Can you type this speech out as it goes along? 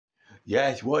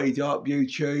Yes, what is up,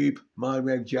 YouTube? My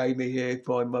name's Jamie here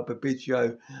from Mother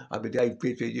Video. I'm today's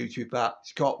video YouTube that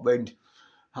Scotland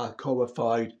has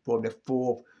qualified for the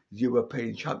 4th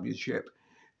European Championship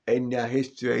in their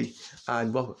history.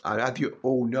 And as you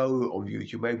all know on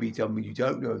YouTube, maybe some of you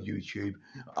don't know on YouTube,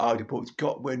 I put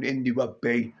Scotland in the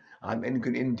rugby and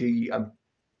England in the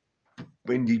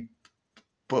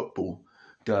football.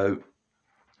 So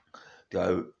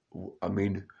I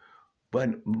mean,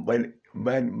 when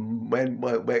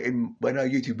I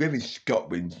used to live in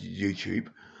Scotland,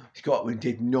 Scotland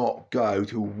did not go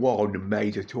to one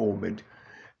major tournament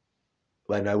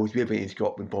when I was living in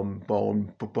Scotland from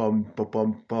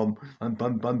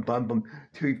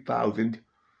 2000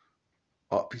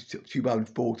 up to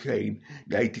 2014.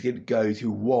 They didn't go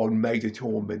to one major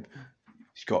tournament,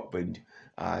 Scotland,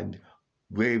 and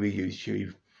really,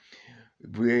 YouTube,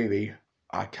 really,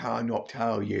 I cannot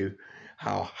tell you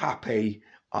how happy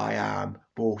I am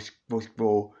for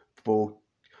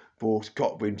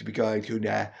Scotland to be going to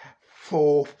their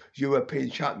 4th European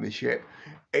Championship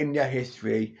in their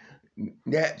history.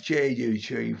 Next year,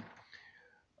 YouTube,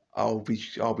 I'll be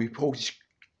supporting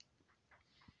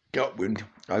Scotland.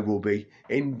 I will be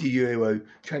in the Euro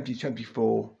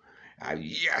 2024, and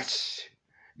yes.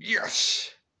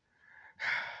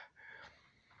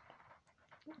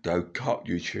 Don't cut,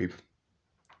 YouTube.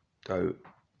 So,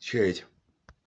 cheers.